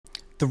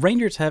The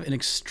Rangers have an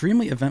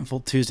extremely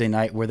eventful Tuesday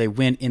night where they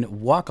win in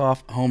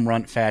walk-off home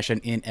run fashion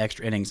in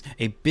extra innings.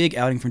 A big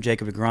outing from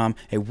Jacob deGrom,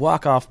 a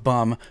walk-off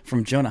bomb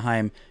from Jonah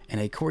Heim, and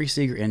a Corey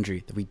Seager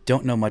injury that we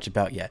don't know much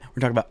about yet.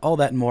 We're talking about all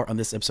that and more on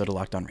this episode of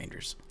Locked On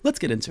Rangers. Let's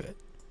get into it.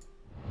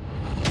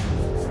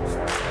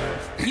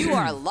 You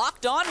are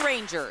Locked On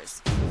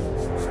Rangers,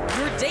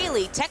 your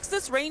daily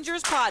Texas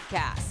Rangers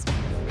podcast.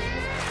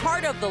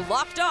 Part of the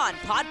Locked On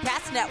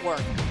Podcast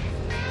Network,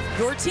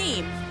 your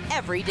team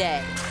every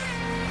day.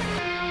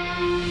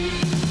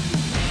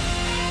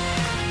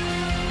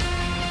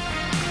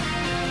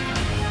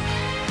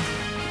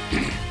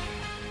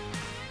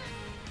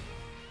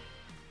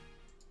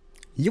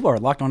 You are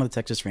locked on to the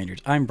Texas Rangers.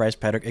 I'm Bryce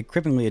Patrick, a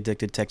cripplingly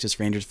addicted Texas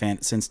Rangers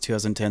fan since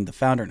 2010, the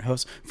founder and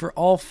host for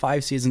all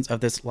 5 seasons of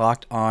this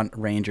Locked On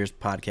Rangers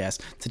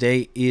podcast.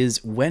 Today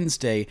is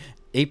Wednesday,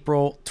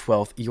 April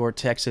 12th. Your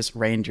Texas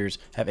Rangers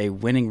have a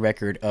winning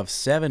record of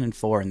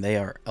 7-4, and they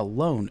are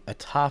alone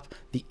atop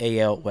the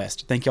AL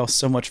West. Thank you all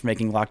so much for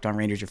making Locked On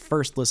Rangers your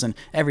first listen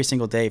every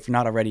single day. If you're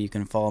not already, you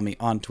can follow me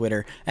on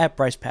Twitter at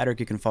Bryce Patrick.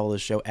 You can follow the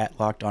show at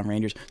Locked On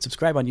Rangers.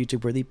 Subscribe on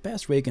YouTube, where the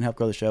best way you can help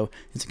grow the show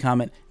is to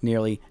comment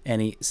nearly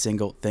any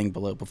single thing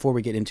below. Before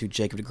we get into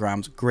Jacob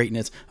deGrom's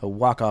greatness, a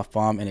walk-off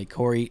bomb, and a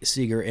Corey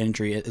Seager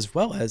injury, as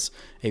well as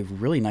a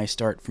really nice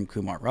start from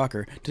Kumar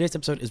Rocker, today's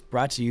episode is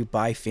brought to you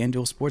by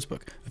FanDuel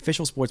Sportsbook,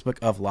 official sportsbook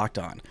of Locked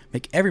On.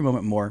 Make every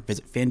moment more.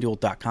 Visit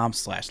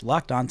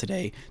FanDuel.com/LockedOn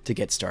today to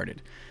get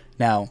started.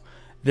 Now,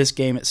 this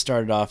game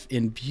started off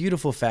in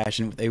beautiful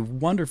fashion with a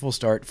wonderful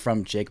start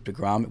from Jacob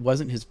deGrom. It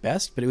wasn't his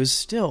best, but it was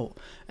still,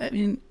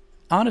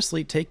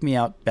 honestly, take me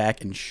out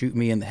back and shoot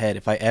me in the head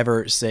if I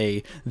ever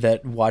say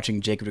that watching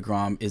Jacob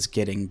deGrom is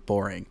getting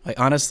boring.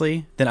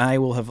 Honestly, then I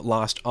will have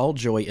lost all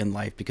joy in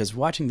life, because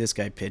watching this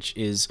guy pitch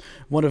is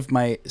one of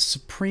my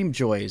supreme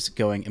joys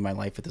going in my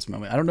life at this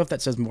moment. I don't know if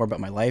that says more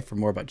about my life or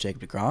more about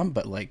Jacob deGrom,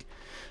 but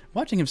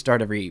watching him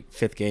start every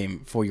 5th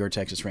game for your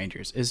Texas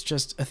Rangers is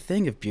just a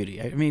thing of beauty.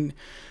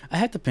 I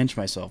had to pinch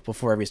myself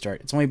before every start.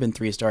 It's only been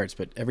 3 starts,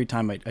 but every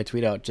time I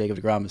tweet out Jacob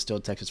deGrom is still a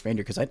Texas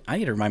Ranger, because I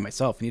need to remind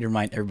myself, I need to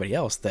remind everybody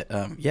else that,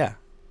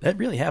 that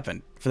really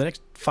happened. For the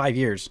next 5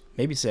 years,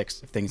 maybe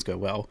 6 if things go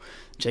well,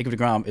 Jacob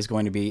deGrom is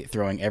going to be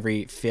throwing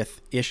every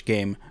 5th-ish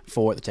game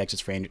for the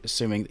Texas Rangers,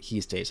 assuming that he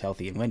stays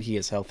healthy. And when he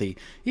is healthy,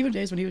 even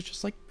days when he was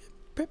just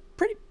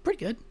pretty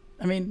good.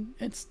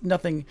 It's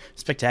nothing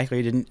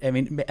spectacular. I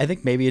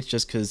think maybe it's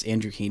just because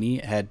Andrew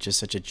Heaney had just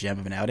such a gem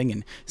of an outing,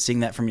 and seeing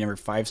that from your number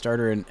 5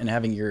 starter and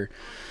having your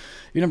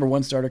number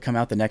 1 starter come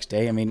out the next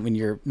day. When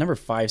your number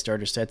 5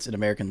 starter sets an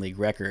American League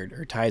record,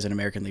 or ties an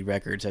American League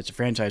record, sets a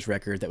franchise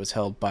record that was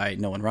held by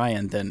Noah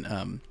Ryan,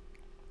 then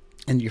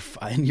and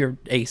your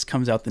ace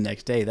comes out the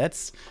next day,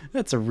 that's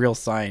a real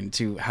sign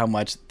to how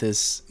much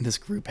this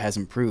group has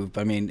improved.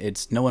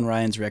 It's Noah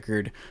Ryan's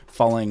record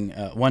falling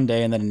one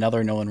day, and then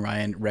another Noah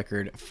Ryan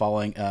record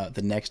falling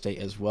the next day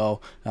as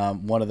well.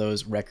 One of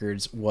those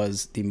records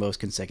was the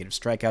most consecutive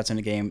strikeouts in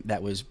a game.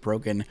 That was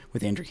broken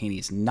with Andrew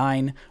Heaney's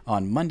 9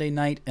 on Monday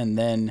night, and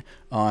then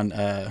on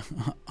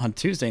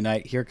Tuesday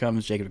night, here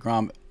comes Jacob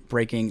deGrom,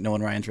 breaking Noah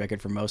Ryan's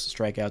record for most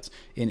strikeouts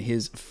in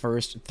his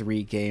first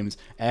 3 games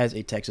as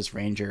a Texas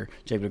Ranger.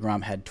 Jacob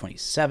deGrom had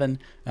 27.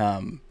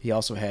 He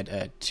also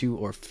had 2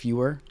 or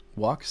fewer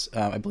walks.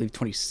 I believe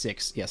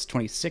 26. Yes,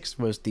 26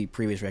 was the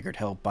previous record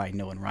held by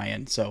Noah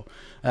Ryan. So,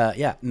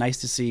 nice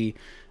to see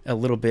a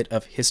little bit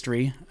of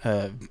history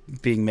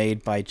being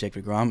made by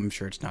Jacob deGrom. I'm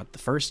sure it's not the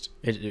first.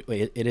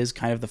 It is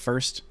kind of the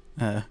first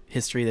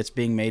history that's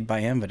being made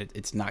by him, but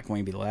it's not going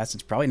to be the last.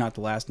 It's probably not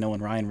the last Noah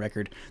Ryan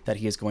record that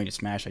he is going to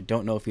smash. I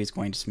don't know if he's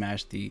going to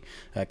smash the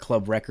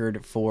club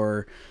record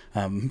for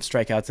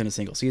strikeouts in a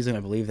single season.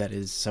 I believe that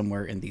is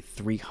somewhere in the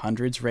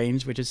 300s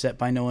range, which is set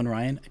by Noah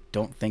Ryan. I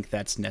don't think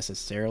that's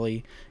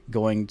necessarily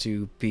going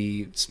to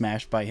be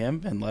smashed by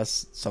him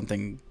unless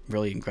something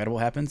really incredible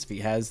happens. If he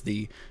has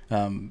the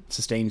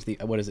sustains the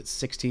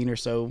 16 or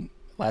so.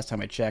 Last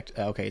time I checked,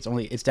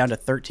 it's down to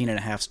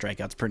 13.5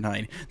 strikeouts per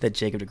 9 that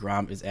Jacob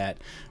deGrom is at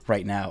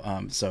right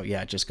now.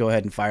 Just go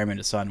ahead and fire him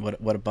into sun.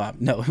 What a bomb.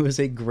 No, it was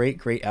a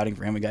great outing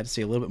for him. We got to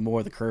see a little bit more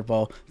of the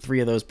curveball.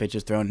 3 of those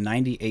pitches thrown,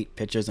 98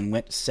 pitches, and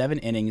went 7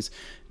 innings,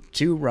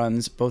 2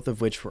 runs, both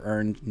of which were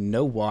earned,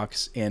 no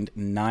walks, and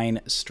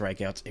 9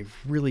 strikeouts. A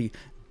really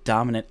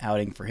dominant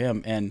outing for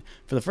him. And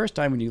for the first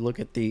time, when you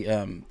look at the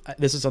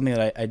this is something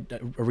that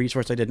a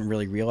resource I didn't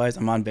really realize.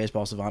 I'm on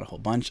Baseball Savant a whole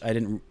bunch.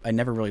 I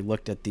never really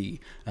looked at the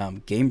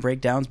game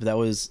breakdowns, but that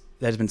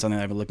has been something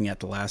that I've been looking at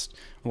the last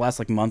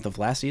month of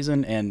last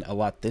season, and a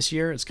lot this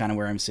year. It's kind of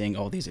where I'm seeing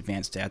all these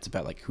advanced stats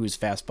about whose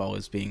fastball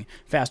is being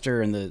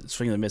faster and the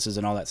swing of the misses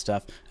and all that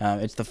stuff.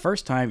 It's the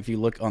first time, if you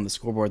look on the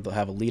scoreboard, they'll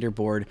have a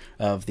leaderboard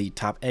of the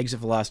top exit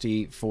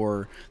velocity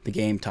for the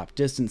game, top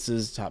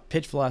distances, top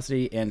pitch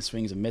velocity, and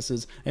swings and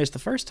misses. And it's the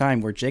first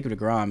time where Jacob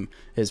deGrom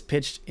has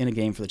pitched in a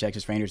game for the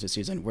Texas Rangers this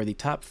season where the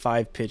top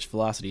 5 pitch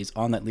velocities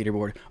on that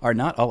leaderboard are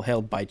not all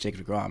held by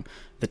Jacob deGrom.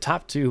 The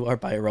top 2 are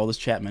by Aroldis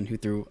Chapman, who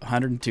threw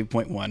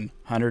 102.1,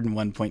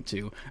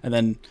 101.2, and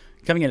then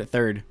coming in at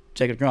third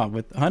Jacob deGrom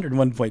with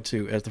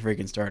 101.2 as the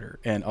freaking starter,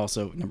 and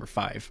also number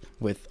 5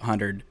 with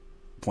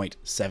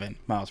 100.7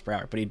 miles per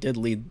hour. But he did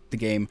lead the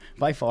game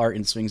by far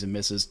in swings and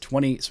misses,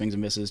 20 swings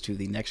and misses to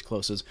the next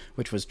closest,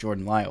 which was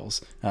Jordan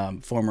Lyles,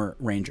 former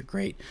Ranger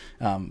great.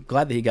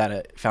 Glad that he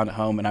found a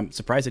home, and I'm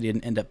surprised that he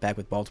didn't end up back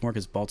with Baltimore,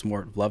 because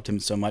Baltimore loved him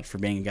so much for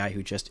being a guy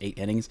who just ate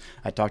innings.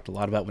 I talked a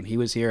lot about when he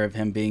was here of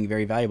him being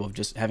very valuable, of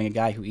just having a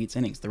guy who eats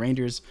innings. The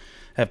Rangers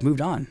have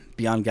moved on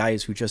beyond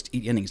guys who just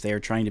eat innings. They are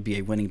trying to be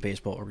a winning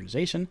baseball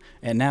organization,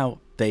 and now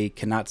they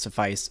cannot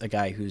suffice a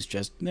guy who's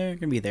just, they're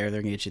going to be there,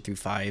 they're going to get you through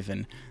 5,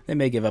 and they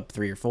may give up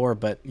 3 or 4,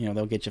 but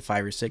they'll get you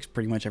 5 or 6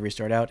 pretty much every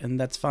start out, and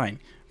that's fine.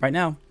 Right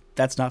now,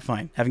 that's not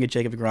fine. Having a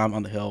Jacob deGrom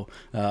on the hill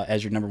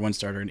as your number 1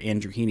 starter, and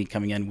Andrew Heaney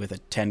coming in with a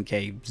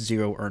 10K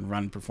 0 earned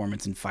run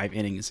performance in 5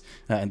 innings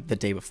the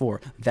day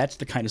before, that's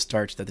the kind of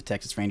starts that the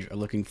Texas Rangers are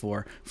looking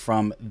for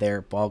from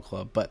their ball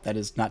club. But that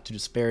is not to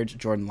disparage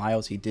Jordan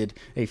Lyles. He did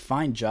a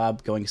fine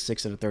job going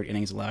 6 1/3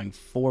 innings, allowing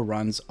 4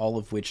 runs, all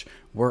of which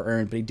were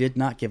earned, but he did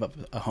not give up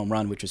a home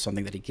run, which is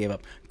something that he gave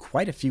up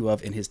quite a few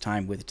of in his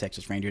time with the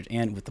Texas Rangers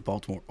and with the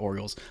Baltimore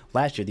Orioles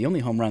last year. The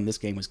only home run in this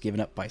game was given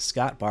up by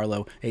Scott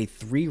Barlow, a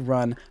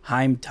 3-run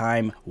Heim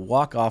time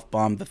walk-off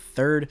bomb, the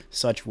 3rd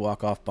such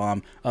walk-off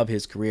bomb of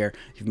his career.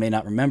 You may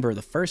not remember,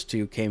 the first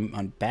 2 came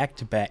on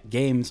back-to-back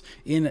games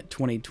in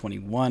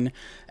 2021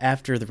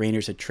 after the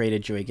Rangers had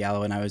traded Joey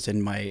Gallo, and I was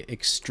in my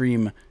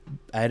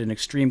I had an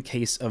extreme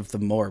case of the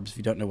morbs. If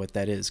you don't know what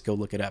that is, go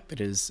look it up.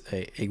 It is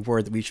a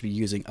word that we should be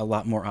using a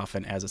lot more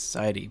often as a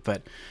society.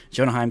 But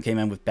Jonah Heim came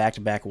in with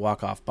back-to-back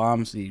walk-off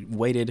bombs. He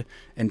waited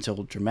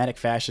until dramatic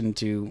fashion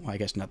to, I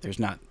guess not, there's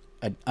not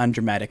an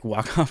undramatic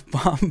walk-off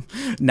bomb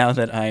now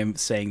that I am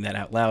saying that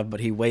out loud, but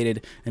he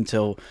waited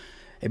until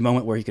a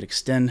moment where he could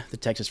extend the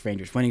Texas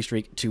Rangers winning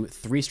streak to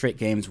 3 straight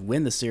games,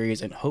 win the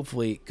series, and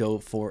hopefully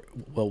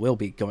will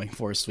be going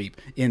for a sweep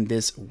in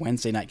this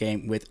Wednesday night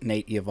game with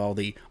Nate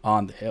Eovaldi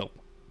on the hill.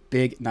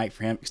 Big night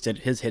for him,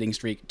 extended his hitting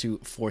streak to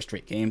 4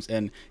 straight games,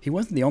 and he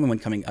wasn't the only one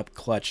coming up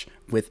clutch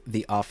with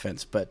the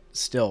offense, but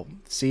still,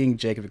 seeing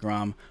Jacob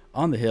deGrom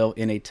on the hill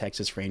in a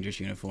Texas Rangers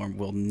uniform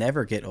will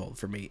never get old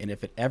for me, and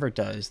if it ever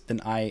does,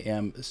 then I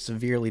am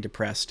severely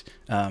depressed,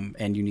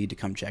 and you need to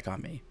come check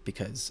on me,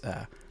 because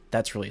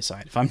that's really a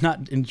sign. If I'm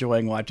not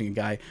enjoying watching a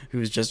guy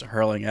who's just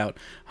hurling out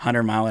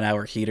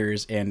 100-mile-an-hour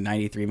heaters and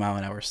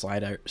 93-mile-an-hour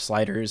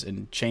sliders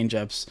and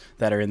changeups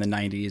that are in the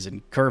 90s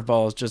and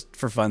curveballs just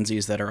for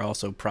funsies that are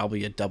also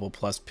probably a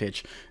double-plus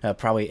pitch,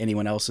 probably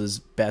anyone else's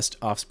best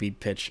off-speed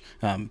pitch,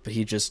 but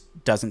he just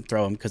doesn't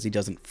throw them because he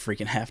doesn't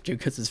freaking have to,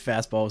 because his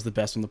fastball is the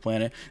best on the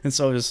planet, and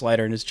so is his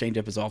slider, and his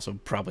changeup is also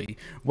probably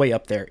way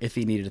up there if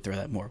he needed to throw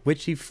that more,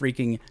 which he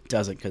freaking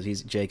doesn't, because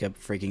he's Jacob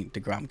freaking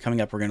deGrom. Coming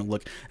up, we're going to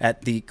look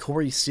at the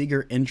Corey Seager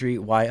injury,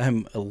 why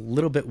I'm a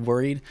little bit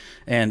worried,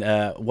 and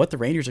what the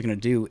Rangers are going to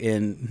do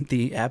in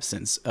the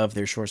absence of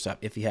their shortstop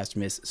if he has to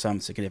miss some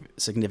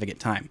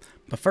significant time.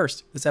 But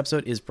first, this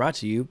episode is brought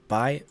to you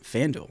by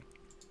FanDuel.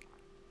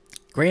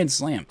 Grand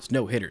slams,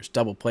 no hitters,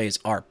 double plays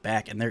are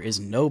back, and there is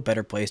no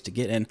better place to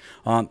get in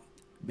on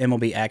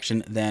MLB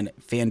action than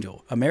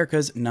FanDuel,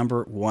 America's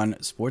 #1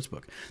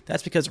 sportsbook.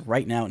 That's because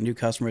right now, new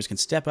customers can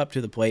step up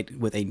to the plate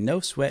with a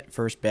no-sweat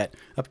first bet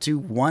up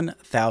to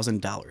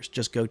 $1,000.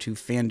 Just go to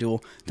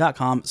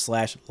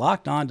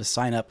FanDuel.com/lockedon to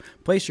sign up,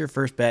 place your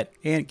first bet,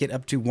 and get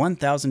up to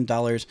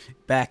 $1,000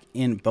 back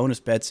in bonus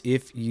bets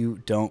if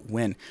you don't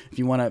win. If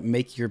you want to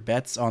make your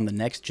bets on the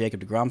next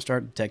Jacob deGrom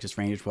start, the Texas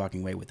Rangers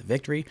walking away with the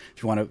victory,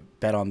 if you want to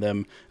bet on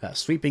them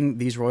sweeping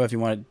these Royals, if you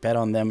want to bet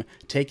on them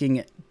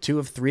taking 2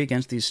 of 3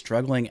 against these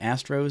struggling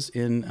Astros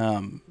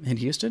in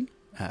Houston,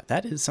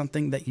 that is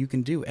something that you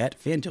can do at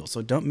FanDuel.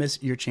 So don't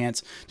miss your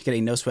chance to get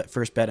a no-sweat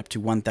first bet up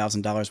to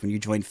 $1,000 when you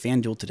join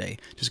FanDuel today.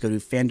 Just go to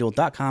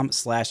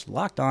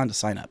FanDuel.com/lockedon to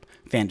sign up.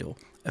 FanDuel,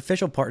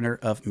 official partner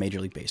of Major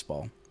League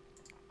Baseball.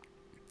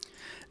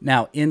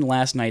 Now, in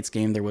last night's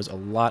game, there was a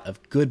lot of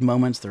good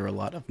moments. There were a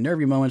lot of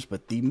nervy moments,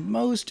 but the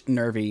most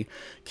nervy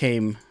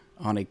came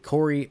on a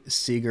Corey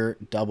Seager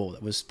double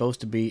that was supposed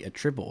to be a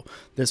triple.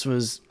 This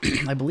was,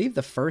 I believe,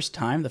 the first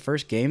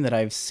game that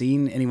I've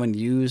seen anyone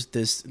use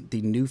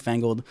the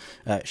newfangled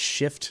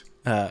shift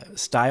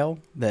style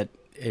that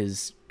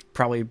is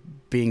probably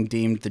being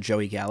deemed the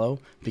Joey Gallo,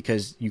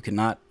 because you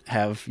cannot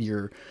have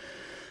your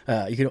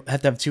you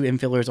have to have 2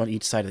 infielders on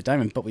each side of the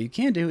diamond, but what you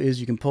can do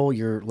is you can pull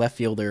your left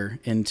fielder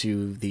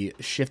into the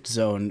shift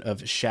zone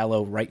of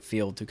shallow right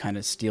field to kind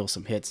of steal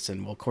some hits.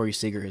 And while Corey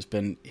Seager has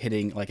been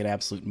hitting like an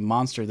absolute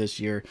monster this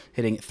year,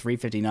 hitting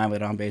 .359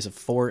 with an on base of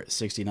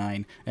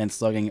 .469 and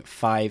slugging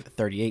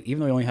 .538,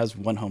 even though he only has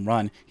 1 home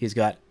run, he's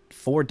got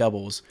 4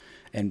 doubles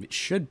and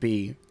should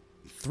be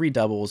 3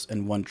 doubles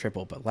and 1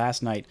 triple. But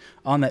last night,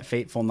 on that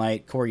fateful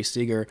night, Corey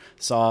Seager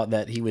saw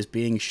that he was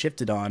being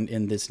shifted on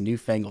in this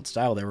newfangled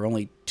style. There were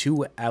only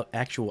 2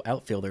 actual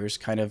outfielders,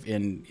 kind of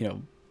in,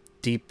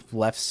 deep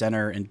left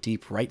center and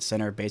deep right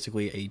center,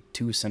 basically a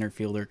 2 center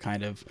fielder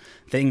kind of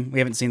thing. We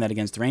haven't seen that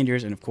against the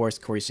Rangers, and of course,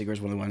 Corey Seager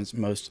is one of the ones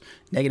most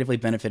negatively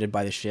benefited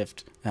by the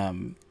shift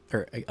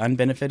or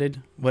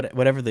unbenefited,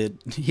 whatever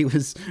he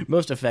was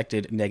most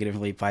affected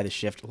negatively by the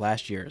shift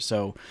last year.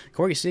 So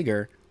Corey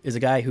Seager is a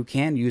guy who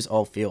can use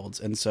all fields,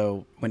 and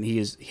so when he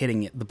is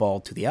hitting the ball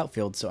to the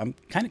outfield, so I'm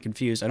kind of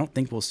confused. I don't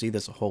think we'll see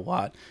this a whole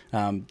lot,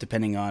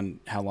 depending on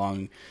how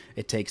long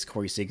it takes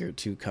Corey Seager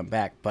to come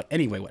back. But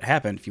anyway, what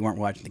happened, if you weren't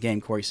watching the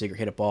game, Corey Seager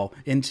hit a ball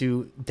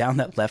down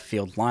that left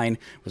field line,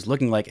 was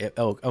looking like,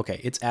 oh,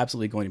 okay, it's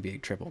absolutely going to be a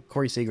triple.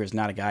 Corey Seager is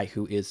not a guy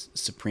who is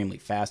supremely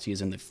fast. He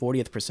is in the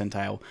 40th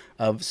percentile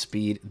of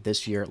speed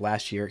this year.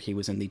 Last year, he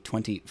was in the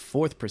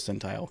 24th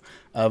percentile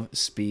of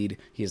speed.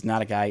 He is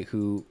not a guy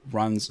who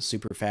runs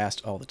super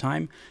fast all the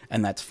time,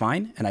 and that's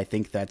fine, and I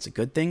think that's a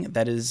good thing.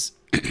 That is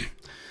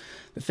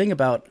the thing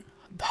about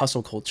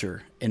hustle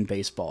culture in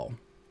baseball.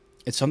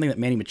 It's something that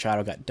Manny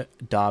Machado got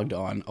dogged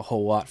on a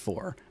whole lot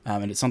for,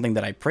 and it's something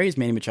that I praise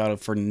Manny Machado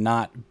for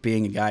not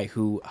being a guy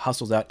who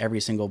hustles out every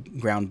single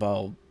ground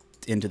ball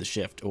into the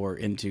shift or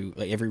into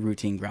like every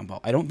routine ground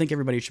ball. I don't think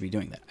everybody should be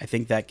doing that. I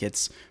think that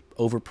gets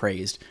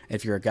overpraised.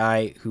 If you're a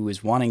guy who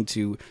is wanting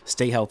to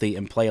stay healthy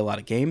and play a lot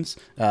of games,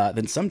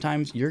 then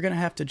sometimes you're going to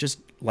have to just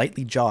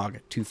lightly jog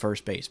to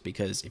first base,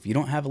 because if you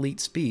don't have elite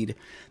speed,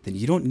 then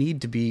you don't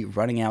need to be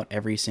running out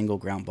every single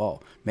ground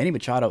ball. Manny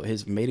Machado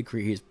has made a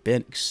career. He's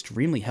been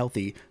extremely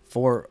healthy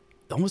for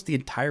almost the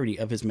entirety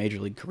of his major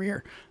league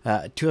career.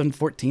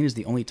 2014 is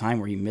the only time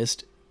where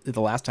the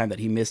last time that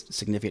he missed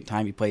significant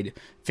time. He played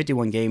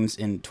 51 games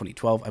in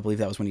 2012. I believe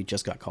that was when he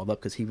just got called up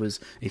because he was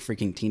a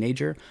freaking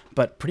teenager.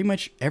 But pretty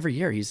much every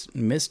year he's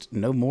missed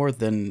no more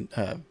than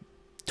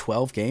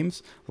 12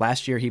 games.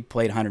 Last year he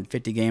played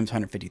 150 games,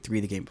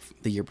 153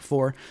 the year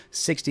before,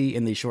 60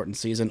 in the shortened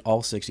season,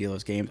 all 60 of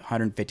those games,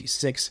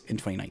 156 in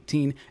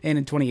 2019, and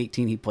in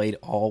 2018 he played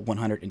all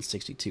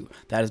 162.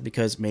 That is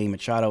because Manny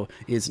Machado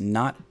is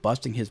not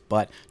busting his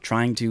butt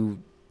trying to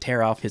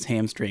tear off his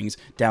hamstrings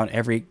down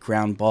every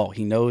ground ball.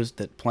 He knows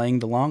that playing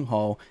the long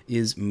haul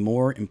is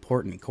more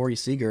important. Corey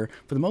Seager,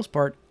 for the most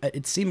part,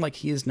 it seemed like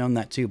he has known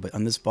that too, but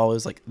on this ball,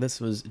 this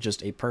was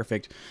just a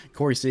perfect.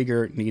 Corey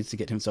Seager needs to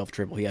get himself a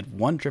triple. He had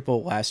one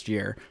triple last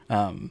year,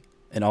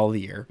 in all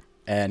the year,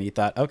 and he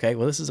thought, okay,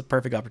 well, this is a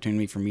perfect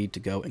opportunity for me to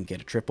go and get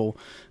a triple.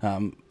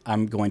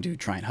 I'm going to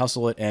try and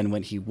hustle it, and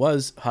when he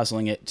was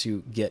hustling it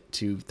to get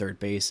to third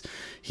base,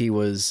 he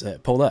was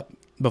pulled up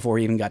before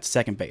he even got to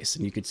second base,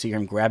 and you could see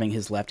him grabbing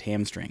his left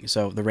hamstring.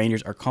 So the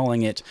Rangers are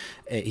calling it.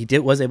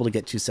 Was able to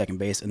get to second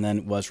base and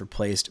then was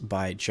replaced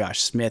by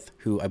Josh Smith,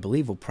 who I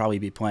believe will probably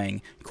be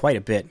playing quite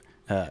a bit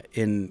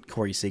in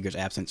Corey Seager's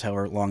absence,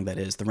 however long that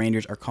is. The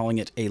Rangers are calling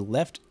it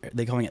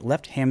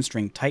left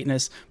hamstring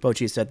tightness.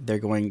 Bochy said that they're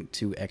going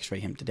to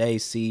x-ray him today,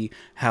 see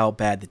how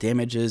bad the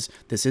damage is.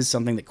 This is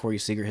something that Corey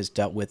Seager has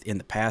dealt with in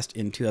the past.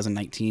 In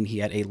 2019, he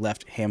had a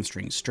left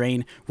hamstring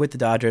strain with the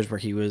Dodgers where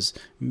he was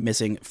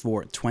missing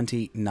for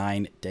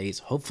 29 days.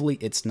 Hopefully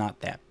it's not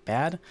that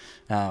bad,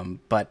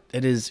 but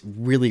it is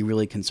really,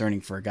 really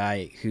concerning for a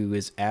guy who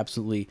is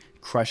absolutely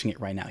crushing it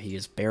right now. He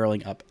is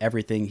barreling up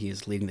everything. He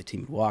is leading the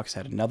team in walks,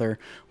 had another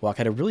walk,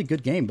 had a really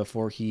good game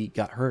before he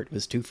got hurt. It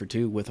was 2 for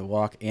 2 with a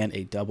walk and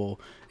a double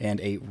and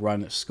a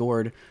run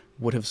scored.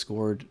 Would have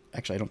scored.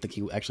 Actually, I don't think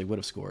he actually would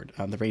have scored.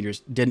 The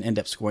Rangers didn't end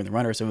up scoring the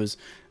runner, so it was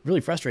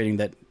really frustrating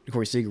that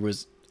Corey Seager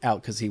was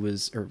out because he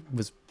was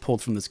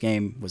pulled from this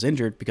game, was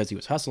injured because he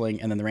was hustling,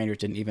 and then the Rangers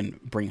didn't even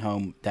bring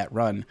home that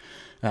run,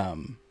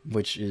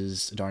 which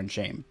is a darn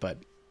shame. But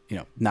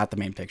not the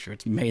main picture.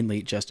 It's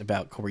mainly just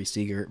about Corey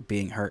Seager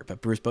being hurt.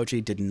 But Bruce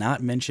Bochy did not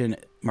mention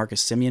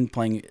Marcus Semien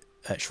playing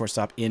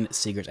shortstop in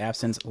Seager's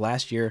absence.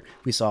 Last year,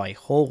 we saw a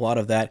whole lot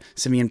of that.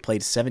 Semien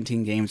played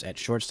 17 games at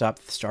shortstop,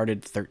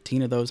 started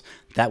 13 of those.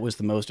 That was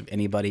the most of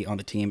anybody on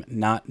the team,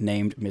 not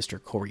named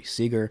Mr. Corey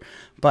Seager.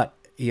 But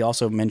he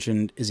also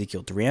mentioned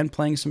Ezequiel Duran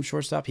playing some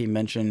shortstop. He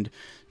mentioned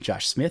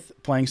Josh Smith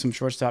playing some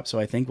shortstop. So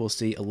I think we'll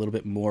see a little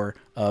bit more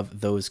of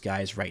those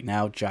guys right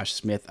now. Josh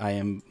Smith, I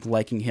am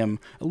liking him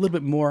a little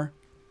bit more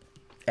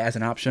as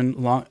an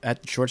option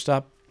at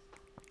shortstop.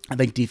 I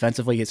think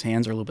defensively his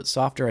hands are a little bit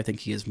softer. I think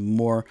he is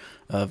more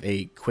of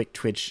a quick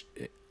twitch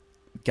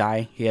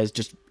guy.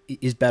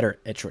 He's better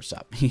at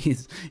shortstop. He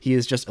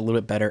is just a little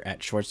bit better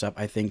at shortstop.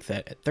 I think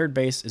that at third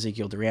base,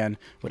 Ezequiel Duran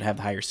would have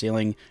the higher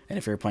ceiling. And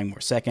if you're playing more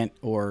second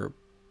or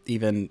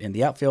even in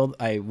the outfield,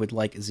 I would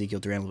like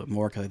Ezequiel Duran a little bit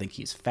more because I think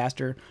he's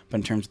faster. But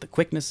in terms of the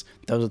quickness,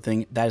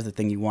 that is the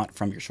thing you want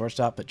from your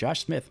shortstop. But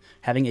Josh Smith,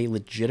 having a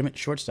legitimate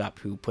shortstop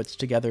who puts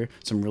together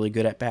some really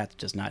good at-bats,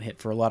 does not hit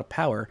for a lot of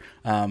power,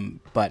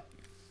 but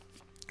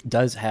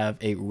does have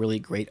a really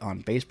great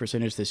on-base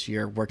percentage this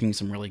year, working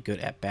some really good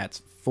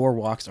at-bats. 4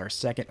 walks are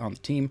second on the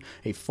team,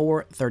 a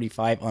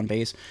 .435 on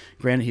base.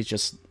 Granted, he's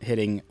just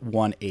hitting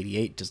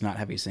 188, does not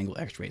have a single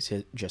extra base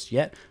hit just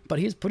yet, but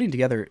he is putting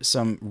together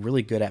some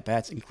really good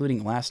at-bats,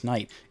 including last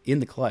night in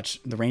the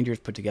clutch. The Rangers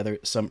put together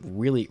some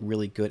really,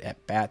 really good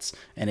at-bats,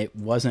 and it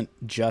wasn't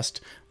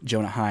just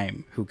Jonah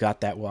Heim who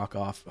got that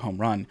walk-off home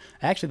run.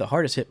 Actually, the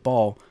hardest hit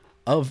ball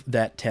of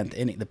that 10th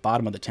inning, the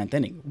bottom of the 10th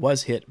inning,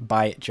 was hit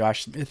by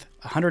Josh Smith,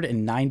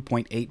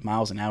 109.8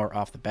 miles an hour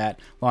off the bat,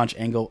 launch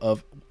angle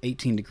of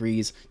 18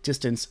 degrees,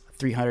 distance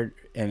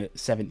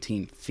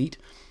 317 feet.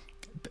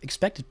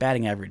 Expected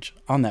batting average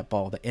on that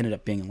ball that ended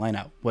up being a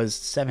lineout was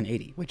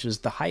 780, which is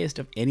the highest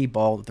of any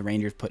ball that the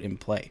Rangers put in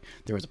play.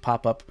 There was a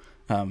pop-up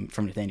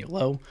from Nathaniel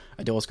Lowe.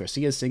 Adolis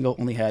Garcia's single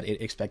only had an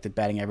expected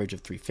batting average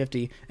of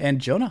 350, and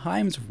Jonah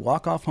Heim's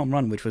walk-off home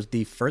run, which was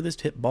the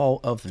furthest hit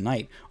ball of the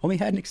night, only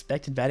had an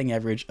expected batting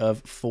average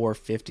of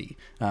 450.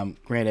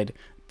 Granted,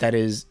 that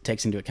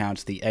takes into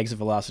account the exit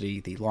velocity,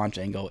 the launch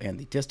angle, and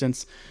the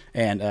distance,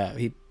 and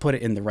he put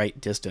it in the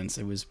right distance.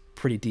 It was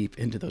pretty deep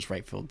into those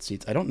right field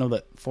seats. I don't know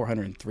that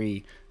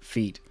 403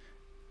 feet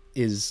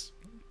is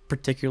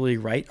particularly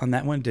right on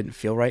that one. Didn't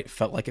feel right.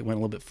 Felt like it went a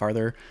little bit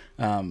farther,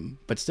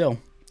 but still,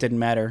 didn't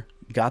matter.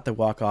 Got the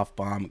walk-off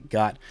bomb,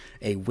 got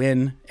a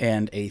win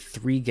and a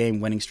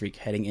 3-game winning streak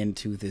heading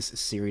into this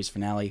series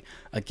finale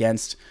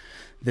against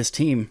this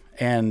team,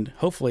 and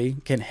hopefully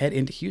can head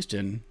into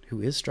Houston,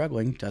 who is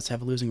struggling, does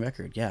have a losing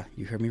record. Yeah,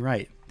 you heard me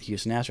right. The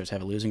Houston Astros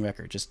have a losing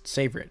record. Just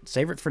savor it.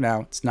 Savor it for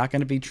now. It's not going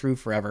to be true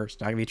forever.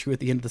 It's not going to be true at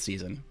the end of the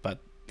season, but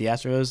the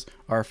Astros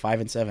are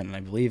 5-7, and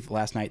I believe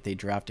last night they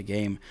dropped a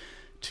game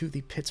to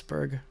the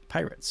Pittsburgh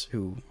Pirates,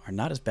 who are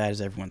not as bad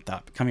as everyone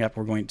thought. But coming up,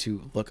 we're going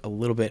to look a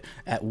little bit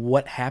at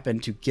what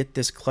happened to get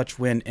this clutch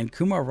win and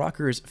Kumar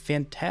Rocker's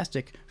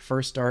fantastic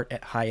first start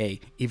at High A,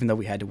 even though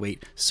we had to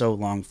wait so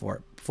long for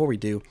it. Before we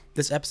do,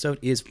 this episode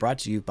is brought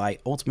to you by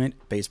Ultimate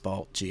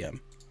Baseball GM.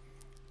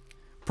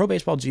 Pro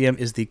Baseball GM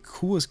is the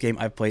coolest game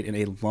I've played in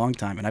a long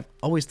time, and I've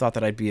always thought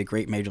that I'd be a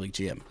great Major League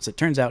GM. As it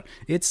turns out,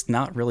 it's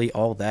not really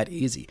all that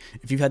easy.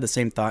 If you've had the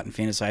same thought and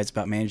fantasized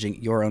about managing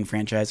your own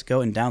franchise,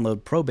 go and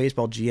download Pro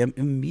Baseball GM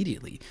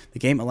immediately. The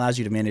game allows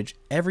you to manage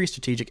every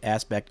strategic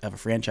aspect of a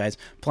franchise,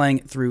 playing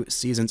through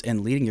seasons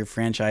and leading your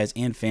franchise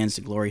and fans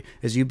to glory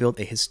as you build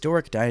a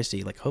historic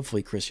dynasty like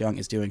hopefully Chris Young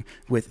is doing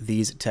with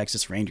these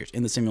Texas Rangers.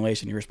 In the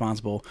simulation, you're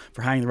responsible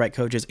for hiring the right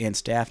coaches and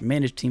staff,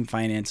 manage team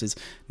finances,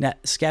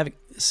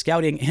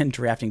 scouting and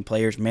drafting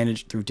players,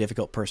 managed through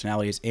difficult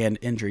personalities and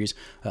injuries.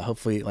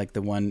 Hopefully, like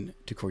the one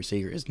to Corey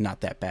Seager is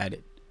not that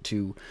bad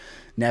to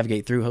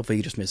navigate through. Hopefully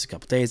he just misses a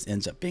couple days,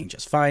 ends up being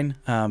just fine.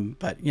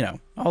 But you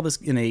know, all this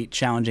in a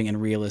challenging and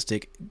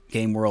realistic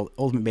game world.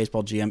 Ultimate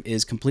Baseball GM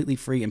is completely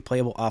free and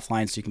playable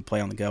offline, so you can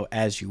play on the go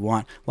as you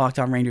want. Locked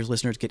On Rangers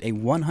listeners get a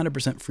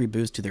 100% free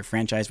boost to their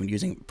franchise when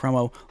using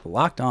promo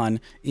Locked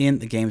On in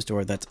the game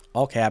store. That's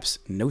all caps,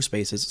 no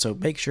spaces, so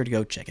make sure to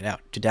go check it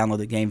out. To download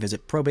the game,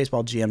 visit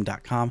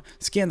probaseballgm.com,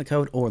 scan the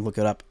code, or look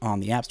it up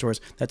on the app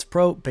stores. That's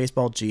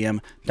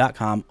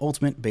probaseballgm.com,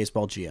 Ultimate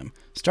Baseball GM.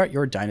 Start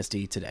your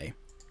dynasty today.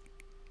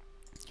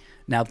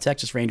 Now, the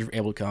Texas Rangers were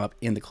able to come up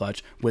in the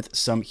clutch with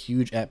some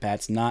huge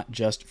at-bats, not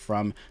just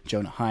from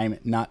Jonah Heim,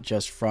 not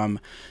just from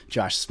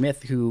Josh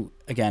Smith, who,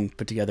 again,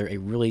 put together a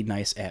really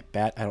nice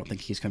at-bat. I don't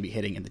think he's going to be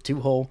hitting in the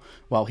 2-hole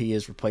while he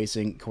is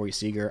replacing Corey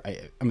Seager.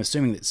 I'm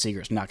assuming that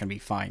Seager is not going to be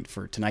fine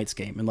for tonight's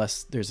game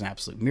unless there's an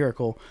absolute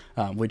miracle,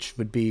 which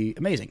would be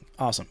amazing.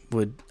 Awesome.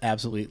 Would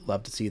absolutely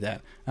love to see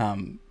that.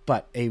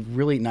 But a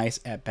really nice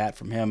at-bat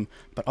from him.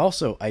 But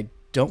also, I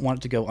don't want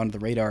it to go under the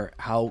radar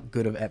how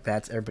good of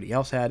at-bats everybody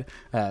else had.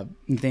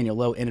 Nathaniel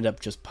Lowe ended up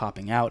just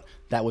popping out.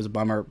 That was a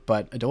bummer,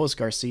 but Adolis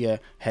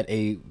Garcia had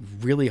a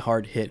really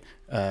hard hit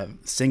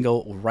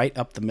single right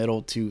up the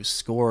middle to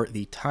score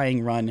the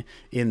tying run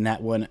in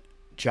that one.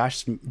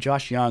 Josh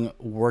Young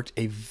worked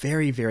a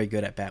very, very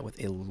good at-bat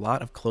with a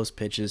lot of close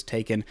pitches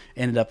taken,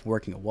 ended up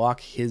working a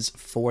walk, his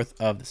 4th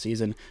of the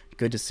season.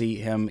 Good to see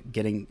him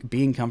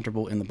being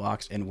comfortable in the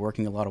box and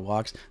working a lot of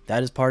walks.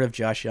 That is part of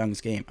Josh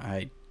Young's game.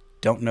 I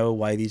don't know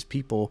why these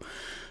people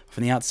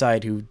from the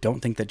outside who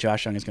don't think that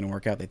Josh Young is going to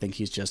work out, they think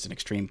he's just an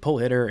extreme pull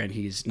hitter and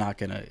he's not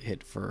going to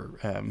hit for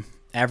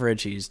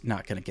average. He's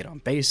not going to get on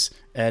base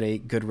at a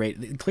good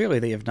rate. Clearly,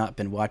 they have not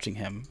been watching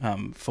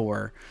him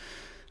for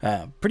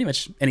pretty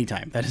much any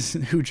time. That is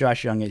who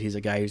Josh Young is. He's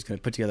a guy who's going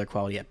to put together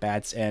quality at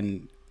bats,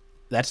 and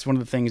that's one of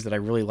the things that I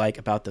really like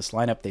about this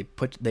lineup.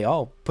 They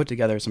all put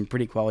together some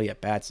pretty quality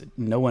at bats.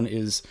 No one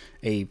is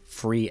a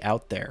free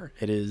out there.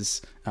 It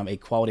is a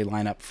quality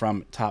lineup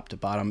from top to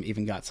bottom.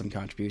 Even got some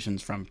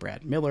contributions from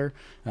Brad Miller,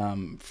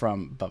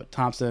 from Bubba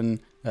Thompson,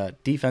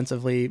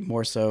 defensively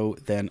more so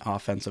than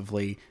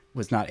offensively.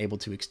 Was not able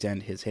to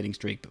extend his hitting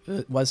streak,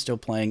 but was still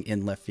playing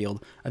in left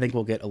field. I think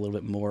we'll get a little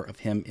bit more of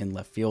him in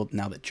left field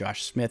now that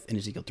Josh Smith and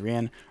Ezequiel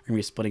Duran are going to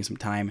be splitting some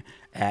time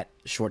at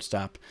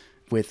shortstop,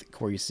 with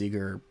Corey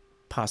Seager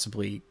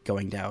possibly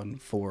going down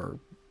for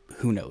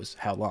who knows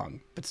how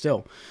long. But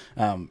still,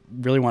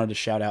 really wanted to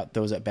shout out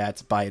those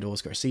at-bats by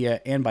Adolis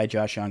Garcia and by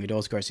Josh Young.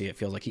 Adolis Garcia, it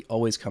feels like he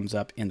always comes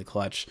up in the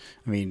clutch.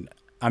 I mean,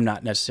 I'm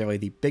not necessarily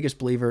the biggest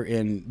believer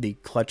in the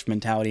clutch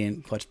mentality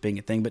and clutch being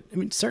a thing, but I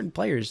mean, certain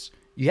players,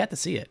 you have to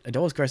see it.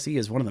 Adolis Garcia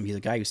is one of them. He's a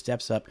guy who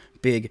steps up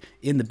big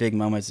in the big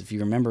moments. If you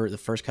remember the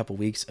first couple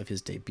weeks of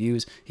his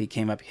debuts, he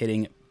came up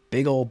hitting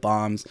big old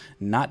bombs,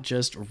 not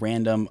just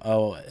random,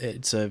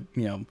 it's a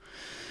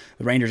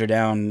the Rangers are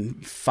down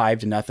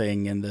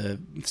 5-0 in the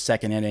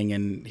second inning,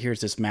 and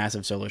here's this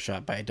massive solo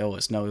shot by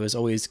Adolis. No, it was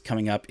always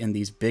coming up in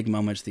these big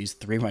moments, these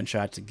 3-run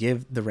shots to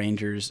give the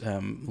Rangers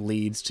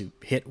leads, to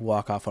hit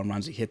walk-off home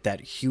runs. He hit that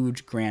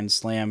huge grand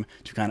slam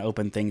to kind of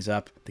open things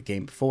up the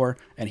game before,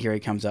 and here he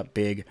comes up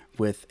big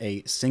with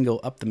a single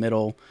up the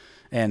middle.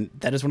 And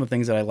that is one of the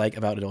things that I like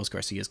about Adolis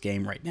Garcia's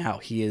game right now.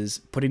 He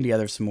is putting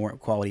together some more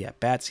quality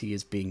at-bats. He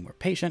is being more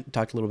patient. We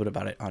talked a little bit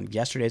about it on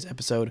yesterday's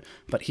episode,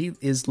 but he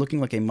is looking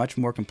like a much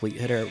more complete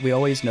hitter. We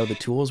always know the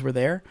tools were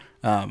there.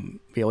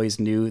 We always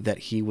knew that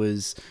he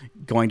was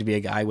going to be a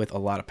guy with a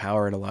lot of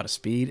power and a lot of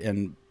speed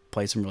and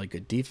play some really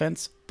good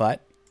defense.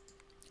 But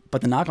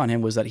the knock on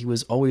him was that he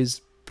was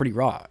always pretty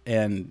raw,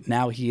 and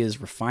now he is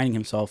refining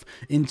himself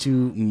into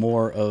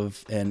more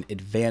of an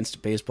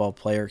advanced baseball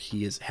player.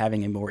 He is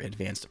having a more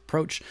advanced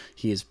approach.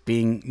 He is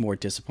being more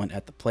disciplined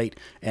at the plate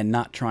and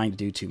not trying to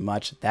do too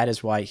much. That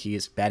is why he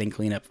is batting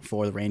cleanup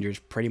for the Rangers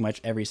pretty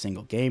much every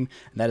single game.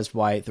 And that is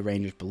why the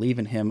Rangers believe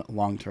in him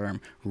long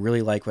term.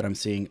 Really like what I'm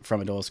seeing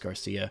from Adolis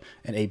Garcia,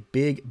 and a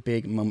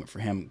big moment for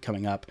him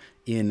coming up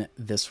in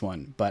this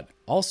one. But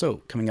also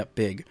coming up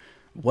big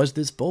was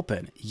this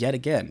bullpen. Yet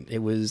again, it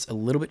was a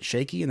little bit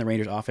shaky, and the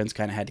Rangers offense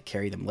kind of had to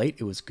carry them late.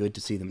 It was good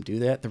to see them do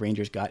that. The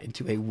Rangers got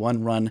into a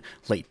 1-run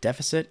late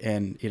deficit,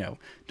 and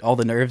all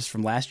the nerves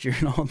from last year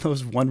and all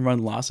those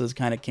 1-run losses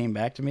kind of came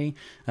back to me.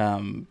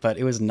 But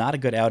it was not a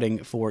good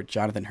outing for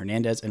Jonathan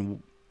Hernandez,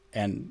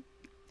 and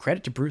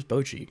credit to Bruce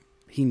Bochy.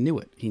 He knew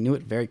it. He knew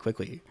it very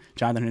quickly.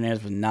 Jonathan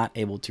Hernandez was not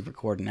able to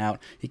record an out.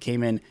 He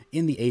came in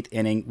the 8th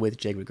inning with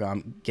Jacob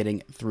deGrom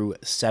getting through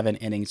 7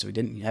 innings, so he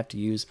didn't have to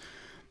use.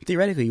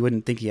 Theoretically, you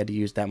wouldn't think he had to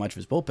use that much of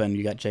his bullpen.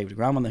 You got Jacob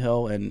deGrom on the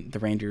hill, and the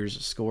Rangers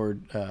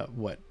scored,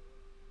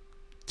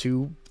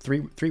 3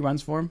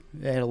 runs for him.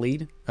 They had a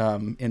lead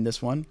in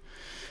this one.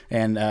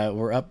 And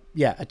we're up,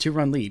 a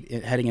 2-run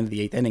lead heading into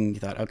the 8th inning. You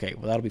thought, okay,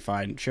 well, that'll be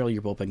fine. Surely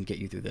your bullpen can get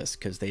you through this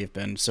because they have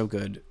been so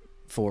good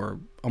for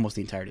almost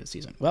the entirety of the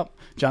season. Well,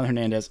 Jonathan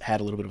Hernandez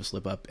had a little bit of a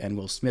slip up, and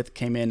Will Smith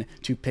came in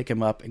to pick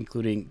him up,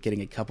 including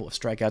getting a couple of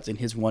strikeouts in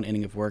his 1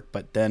 inning of work,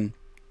 but then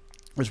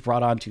was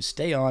brought on to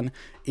stay on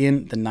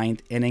in the 9th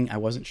inning. I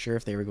wasn't sure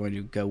if they were going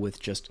to go with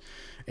just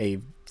a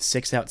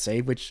 6-out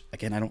save, which,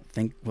 again, I don't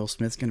think Will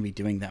Smith's going to be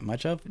doing that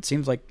much of. It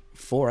seems like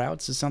 4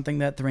 outs is something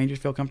that the Rangers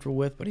feel comfortable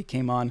with, but he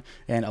came on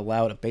and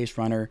allowed a base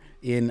runner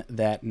in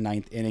that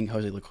 9th inning.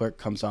 Jose Leclerc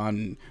comes on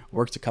and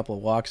works a couple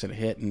of walks and a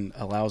hit and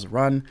allows a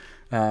run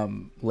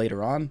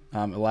later on,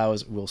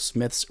 allows Will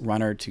Smith's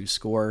runner to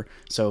score,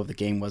 so the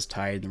game was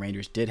tied. The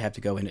Rangers did have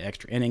to go into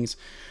extra innings,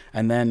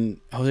 and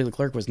then Jose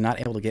Leclerc was not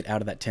able to get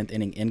out of that 10th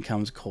inning. In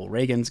comes Cole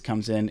Reagans,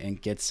 comes in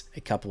and gets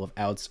a couple of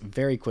outs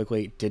very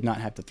quickly, did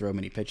not have to throw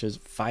many pitches,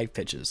 5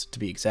 pitches to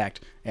be exact,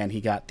 and he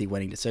got the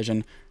winning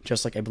decision,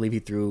 just like I believe he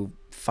threw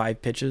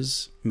 5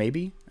 pitches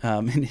maybe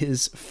in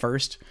his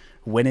first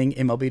winning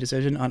MLB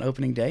decision on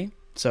opening day.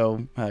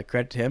 So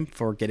credit to him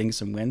for getting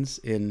some wins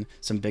in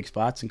some big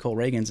spots. And Cole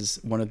Reagans is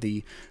one of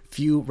the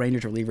few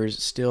Rangers relievers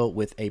still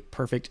with a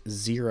perfect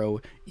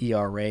 0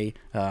 ERA.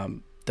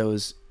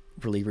 Those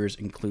relievers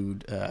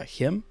include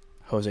him,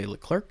 Jose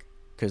Leclerc,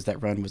 because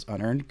that run was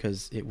unearned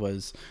because it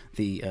was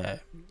the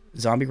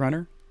zombie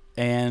runner,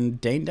 and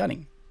Dane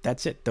Dunning.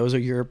 That's it. Those are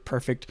your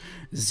perfect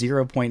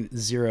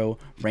 0.0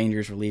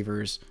 Rangers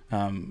relievers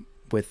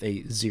with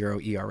a 0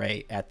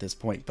 ERA at this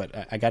point.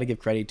 But I got to give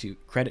credit to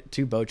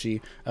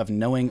Bochy of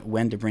knowing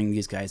when to bring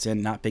these guys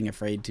in, not being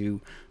afraid to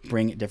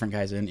bring different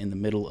guys in the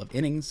middle of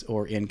innings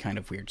or in kind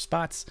of weird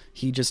spots.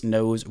 He just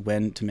knows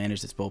when to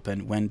manage this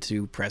bullpen, when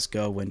to press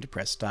go, when to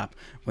press stop,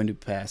 when to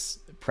press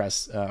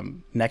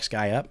next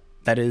guy up.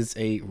 That is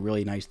a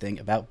really nice thing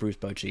about Bruce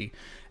Bochy,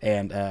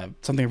 and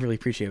something I really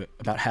appreciate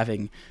about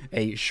having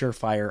a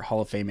surefire Hall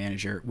of Fame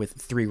manager with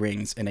 3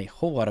 rings and a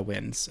whole lot of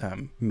wins,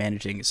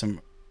 managing some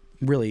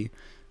really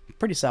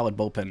pretty solid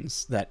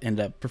bullpens that end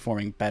up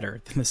performing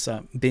better than the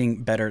sum, being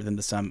better than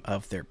the sum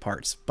of their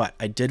parts. But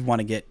I did want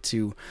to get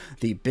to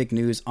the big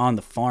news on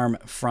the farm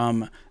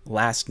from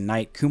last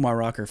night. Kumar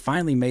Rocker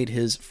finally made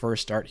his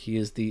first start. He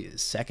is the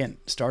second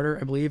starter,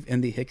 I believe,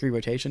 in the Hickory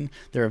rotation.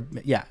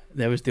 That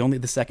was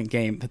the second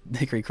game that the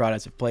Hickory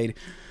Crawdads have played,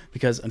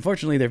 because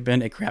unfortunately there have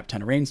been a crap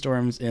ton of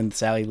rainstorms in the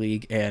Sally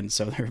League, and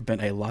so there have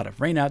been a lot of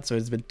rainouts, so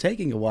it's been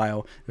taking a while.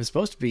 It was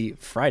supposed to be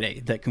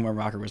Friday that Kumar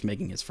Rocker was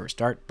making his first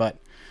start, but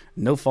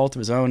no fault of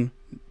his own.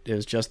 It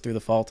was just through the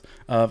fault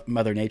of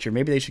Mother Nature.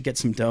 Maybe they should get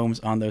some domes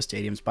on those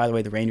stadiums. By the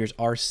way, the Rangers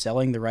are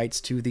selling the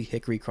rights to the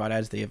Hickory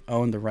Crawdads. They have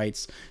owned the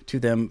rights to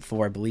them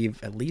for, I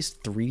believe, at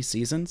least 3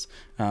 seasons.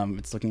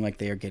 It's looking like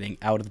they are getting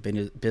out of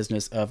the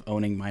business of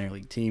owning minor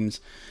league teams.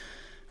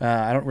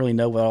 I don't really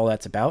know what all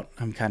that's about.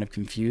 I'm kind of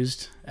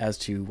confused as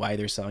to why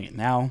they're selling it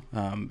now.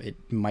 It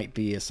might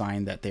be a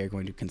sign that they're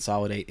going to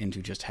consolidate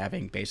into just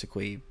having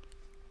basically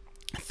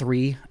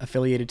 3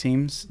 affiliated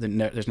teams.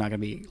 There's not going to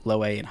be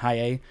low A and high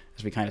A,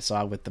 as we kind of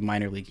saw with the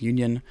minor league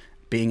union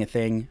being a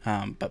thing.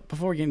 But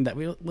before we get into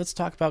that, let's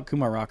talk about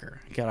Kumar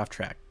Rocker. I got off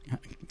track.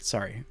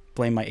 Sorry.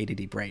 blame my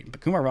ADD brain.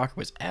 But Kumar Rocker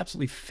was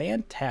absolutely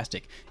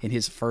fantastic in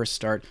his first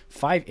start.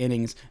 5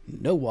 innings,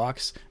 no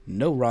walks,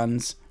 no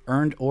runs,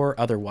 earned or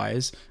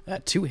otherwise,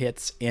 2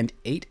 hits, and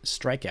 8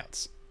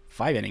 strikeouts.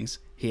 5 innings.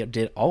 He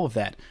did all of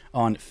that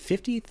on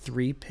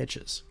 53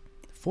 pitches.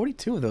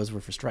 42 of those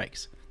were for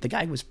strikes. The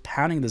guy was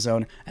pounding the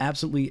zone,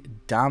 absolutely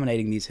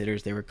dominating these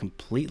hitters. They were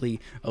completely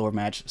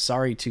overmatched.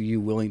 Sorry to you,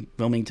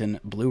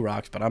 Wilmington Blue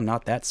Rocks, but I'm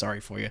not that sorry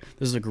for you.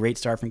 This is a great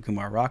start from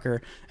Kumar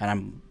Rocker, and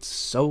I'm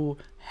so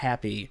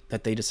happy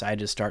that they decided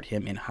to start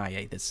him in high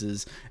A. This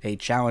is a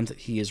challenge that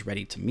he is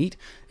ready to meet.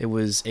 It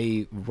was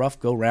a rough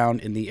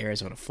go-round in the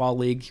Arizona Fall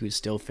League. He was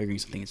still figuring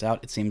some things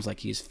out. It seems like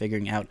he's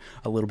figuring out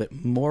a little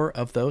bit more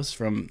of those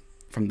from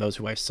those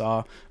who I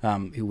saw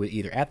who were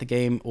either at the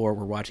game or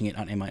were watching it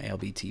on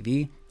MILB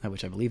TV,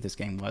 which I believe this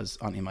game was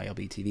on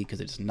MILB TV because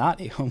it's not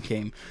a home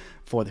game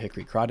for the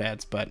Hickory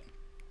Crawdads, but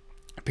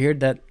appeared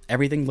that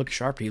everything looked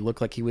sharp. He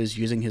looked like he was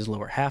using his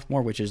lower half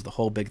more, which is the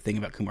whole big thing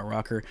about Kumar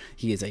Rocker.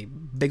 He is a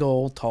big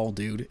old tall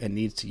dude and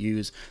needs to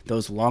use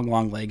those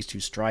long legs to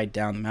stride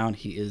down the mound.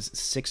 He is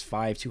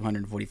 6'5",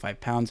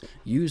 245 pounds.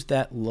 Use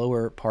that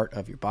lower part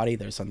of your body.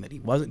 That is something that he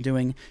wasn't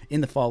doing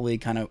in the fall league,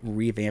 kind of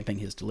revamping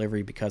his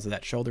delivery because of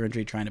that shoulder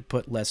injury, trying to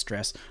put less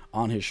stress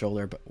on his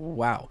shoulder. But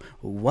wow,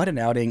 what an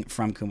outing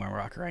from Kumar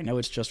Rocker. I know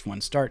it's just one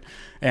start,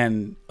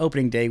 and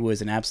opening day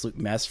was an absolute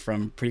mess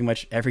from pretty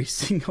much every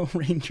single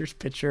Rangers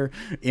pitcher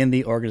in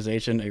the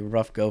organization. A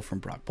rough go from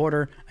Brock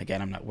Porter.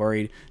 Again, I'm not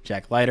worried.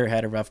 Jack Leiter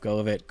had a rough go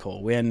of it.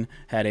 Cole Winn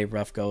had a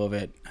rough go of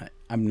it.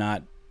 I'm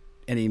not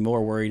any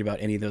more worried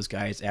about any of those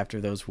guys after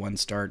those one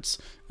starts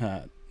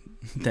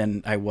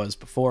than I was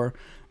before.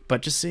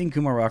 But just seeing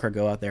Kumar Rocker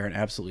go out there and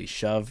absolutely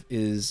shove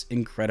is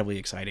incredibly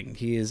exciting.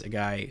 He is a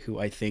guy who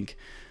I think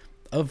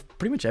of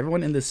pretty much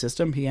everyone in this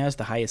system, he has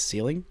the highest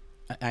ceiling.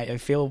 I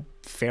feel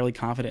fairly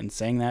confident in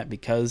saying that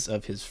because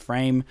of his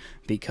frame,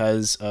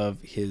 because of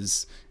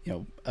his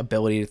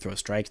ability to throw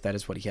strikes. That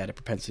is what he had a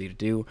propensity to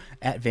do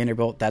at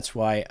Vanderbilt. That's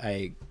why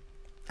I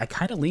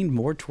kind of leaned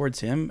more towards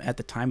him at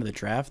the time of the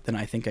draft than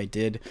I think I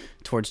did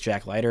towards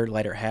Jack Leiter.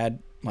 Leiter had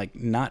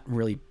not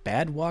really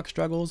bad walk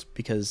struggles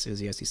because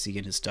his SEC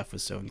and his stuff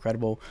was so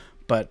incredible,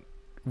 but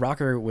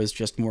Rocker was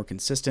just more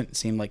consistent. It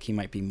seemed like he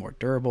might be more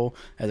durable.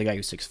 As a guy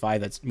who's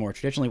 6'5", that's more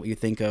traditionally what you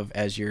think of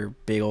as your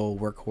big old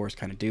workhorse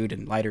kind of dude.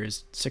 And Leiter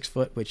is 6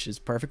 foot, which is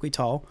perfectly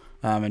tall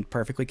and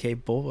perfectly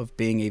capable of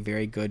being a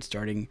very good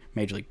starting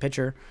major league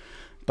pitcher.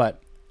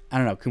 But I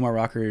don't know, Kumar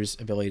Rocker's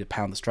ability to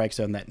pound the strike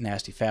zone, that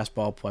nasty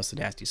fastball plus the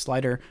nasty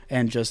slider,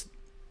 and just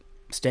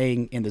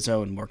staying in the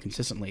zone more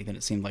consistently than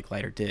it seemed like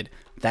Leiter did.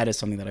 That is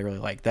something that I really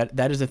like.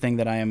 That is the thing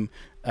that I am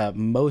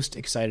most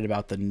excited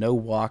about, the no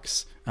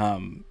walks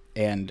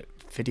and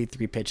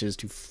 53 pitches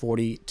to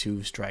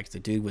 42 strikes. The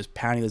dude was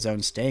pounding the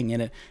zone, staying in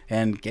it,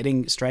 and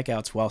getting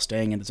strikeouts while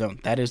staying in the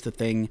zone. That is the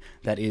thing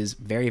that is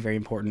very, very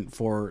important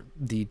for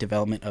the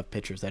development of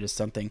pitchers. That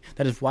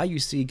is why you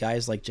see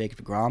guys like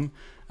Jacob deGrom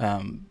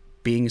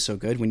being so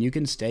good. When you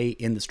can stay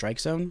in the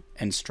strike zone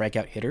and strike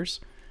out hitters,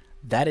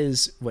 that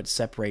is what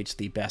separates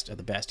the best of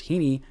the best.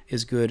 Heaney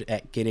is good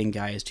at getting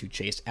guys to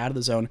chase out of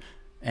the zone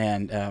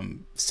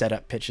and set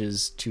up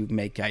pitches to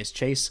make guys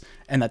chase,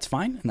 and that's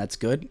fine, and that's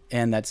good,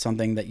 and that's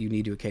something that you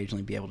need to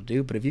occasionally be able to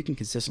do. But if you can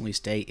consistently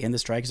stay in the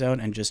strike zone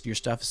and just your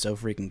stuff is so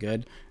freaking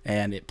good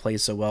and it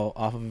plays so well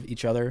off of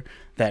each other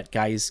that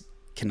guys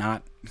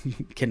cannot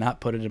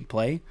put it in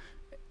play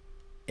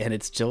and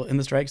it's still in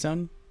the strike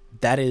zone,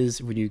 that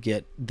is when you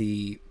get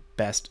the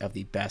best of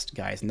the best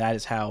guys. And that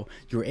is how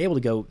you were able to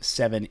go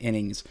 7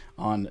 innings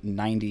on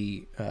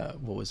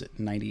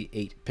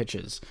 98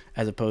 pitches,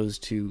 as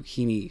opposed to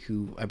Heaney,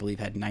 who I believe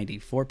had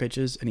 94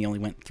 pitches and he only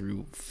went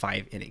through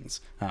 5 innings.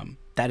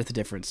 That is the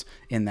difference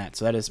in that.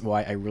 So that is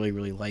why I really,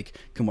 really like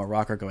Kumar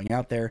Rocker going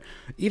out there,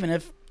 even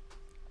if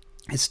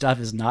his stuff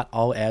is not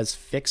all as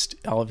fixed.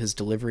 All of his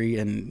delivery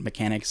and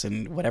mechanics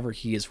and whatever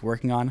he is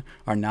working on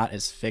are not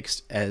as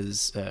fixed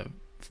as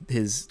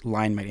his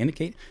line might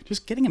indicate.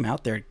 Just getting him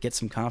out there, get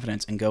some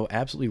confidence, and go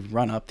absolutely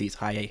run up these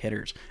high A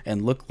hitters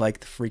and look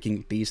like the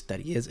freaking beast that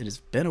he is. It has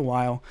been a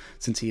while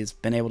since he has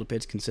been able to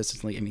pitch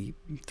consistently. I mean,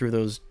 he threw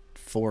those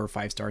 4 or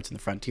 5 starts in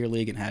the Frontier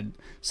League and had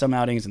some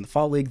outings in the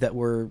Fall League that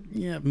were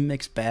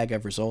mixed bag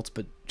of results,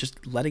 but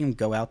just letting him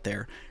go out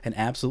there and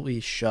absolutely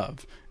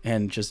shove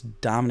and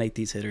just dominate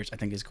these hitters, I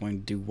think is going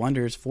to do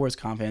wonders for his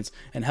confidence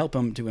and help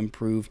him to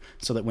improve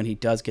so that when he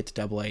does get to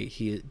Double A,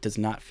 he does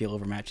not feel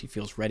overmatched. He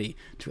feels ready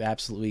to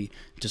absolutely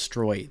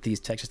destroy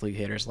these Texas League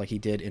hitters like he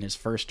did in his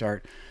first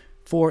start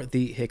for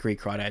the Hickory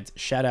Crawdads.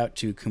 Shout out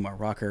to Kumar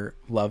Rocker.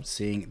 Loved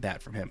seeing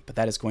that from him. But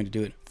that is going to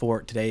do it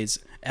for today's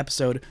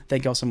episode.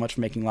 Thank you all so much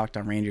for making Locked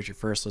On Rangers your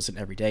first listen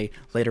every day.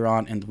 Later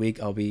on in the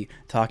week, I'll be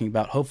talking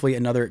about hopefully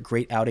another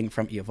great outing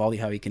from Eovaldi,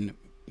 how he can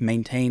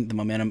maintain the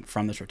momentum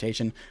from this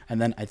rotation. And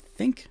then I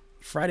think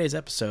Friday's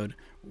episode,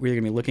 we're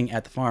going to be looking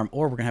at the farm,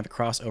 or we're going to have a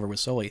crossover with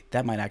Soli.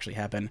 That might actually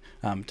happen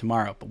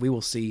tomorrow, but we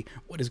will see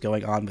what is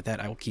going on with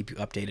that. I will keep you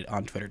updated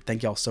on Twitter.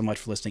 Thank you all so much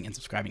for listening and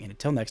subscribing, and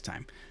until next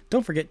time,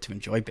 don't forget to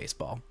enjoy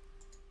baseball.